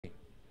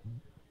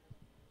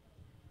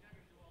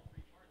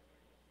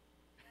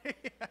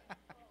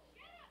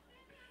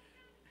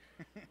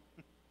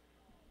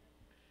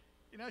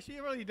You know, she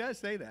really does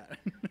say that.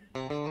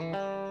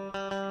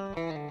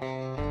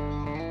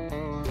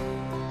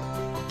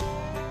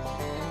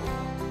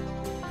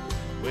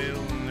 Well,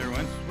 there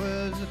once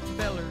was a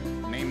feller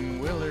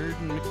named Willard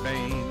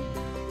McBain.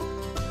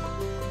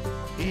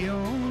 He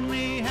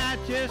only had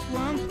just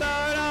one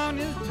thought on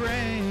his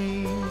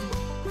brain.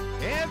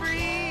 Every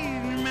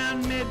evening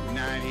around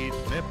midnight he'd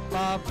slip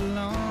off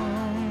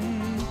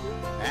alone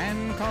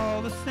and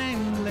call the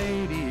same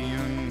lady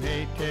on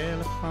a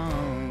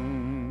telephone.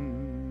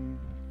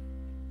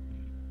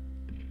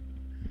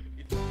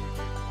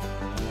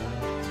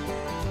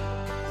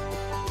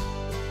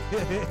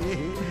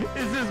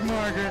 This is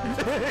Margaret.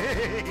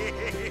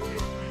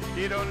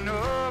 You don't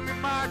know me,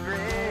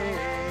 Margaret,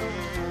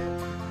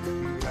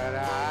 but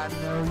I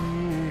know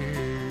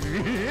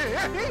you.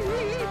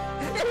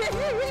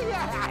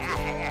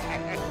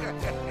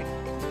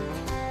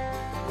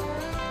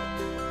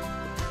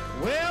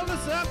 Well,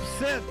 this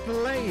upset the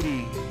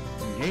lady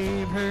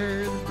gave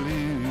her the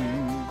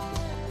blues.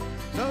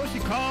 So she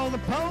called the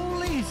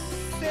police,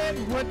 said,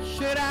 what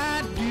should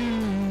I do?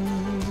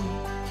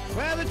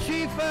 Well, the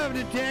chief of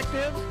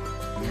detectives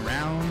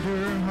around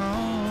her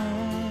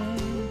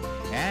home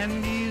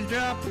and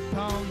eavesdropped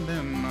upon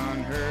them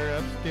on her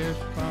upstairs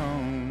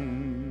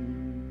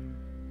phone.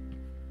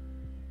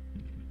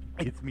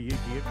 It's me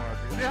again,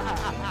 Margaret.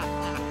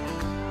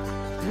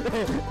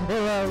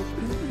 Hello,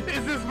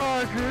 is this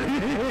Margaret?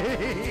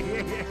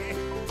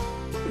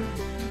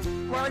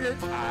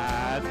 Margaret, I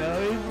know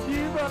it's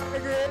you,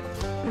 Margaret.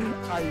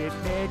 Are you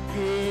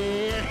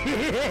naked?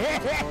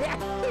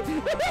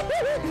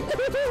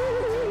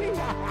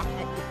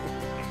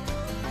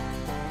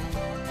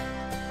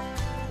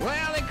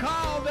 Well, they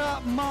called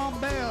up Ma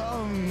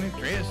Bell and they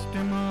dressed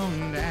him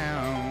on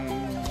down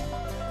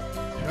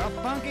to a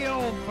funky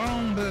old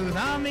phone booth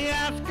on the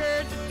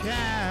outskirts of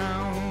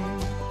town.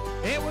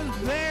 It was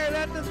there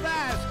that the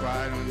Vice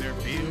Squad with their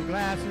field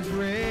glasses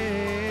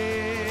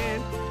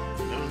red,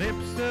 the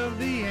lips of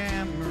the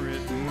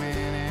amorous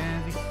man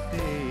as he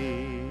said,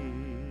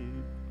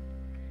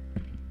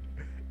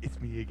 it's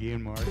me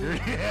again,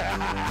 Margaret.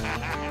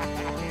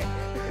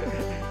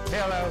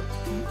 Hello,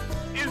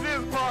 is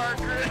this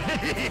Margaret?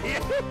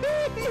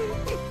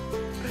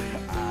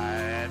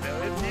 I know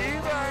it's you,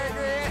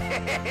 Margaret.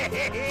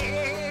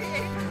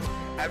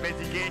 I bet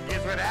you can't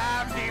guess what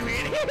I'm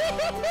doing.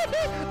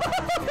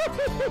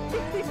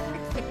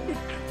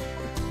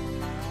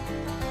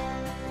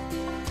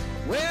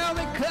 Well,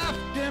 they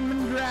cuffed him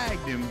and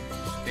dragged him,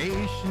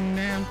 stationed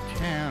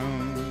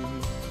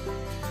downtown.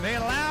 They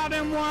allowed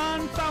him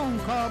one phone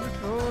call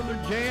before the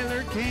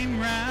jailer came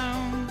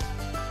round.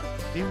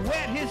 He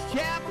wet his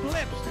chapped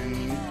lips and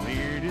he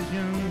cleared his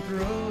young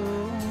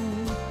throat.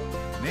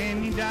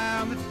 Then he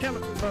dialed the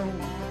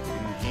telephone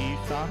and he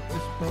softly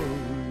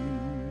spoke.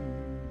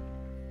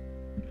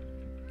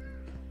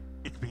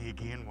 It's me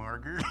again,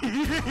 Margaret.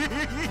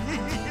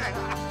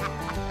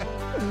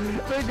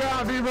 They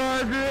got me,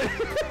 Margaret.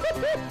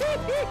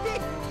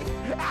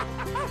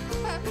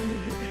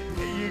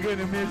 You're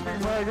gonna miss me,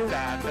 Margaret.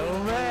 I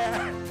know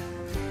that,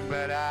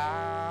 but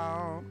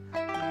I'll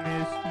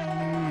miss you.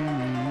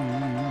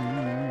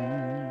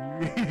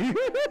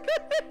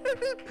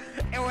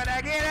 And when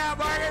I get out,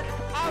 Margaret,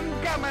 I'm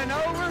coming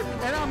over,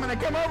 and I'm gonna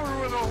come over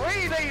with a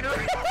weed eater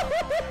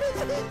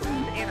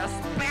and a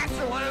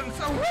spatula and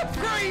some whipped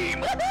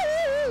cream.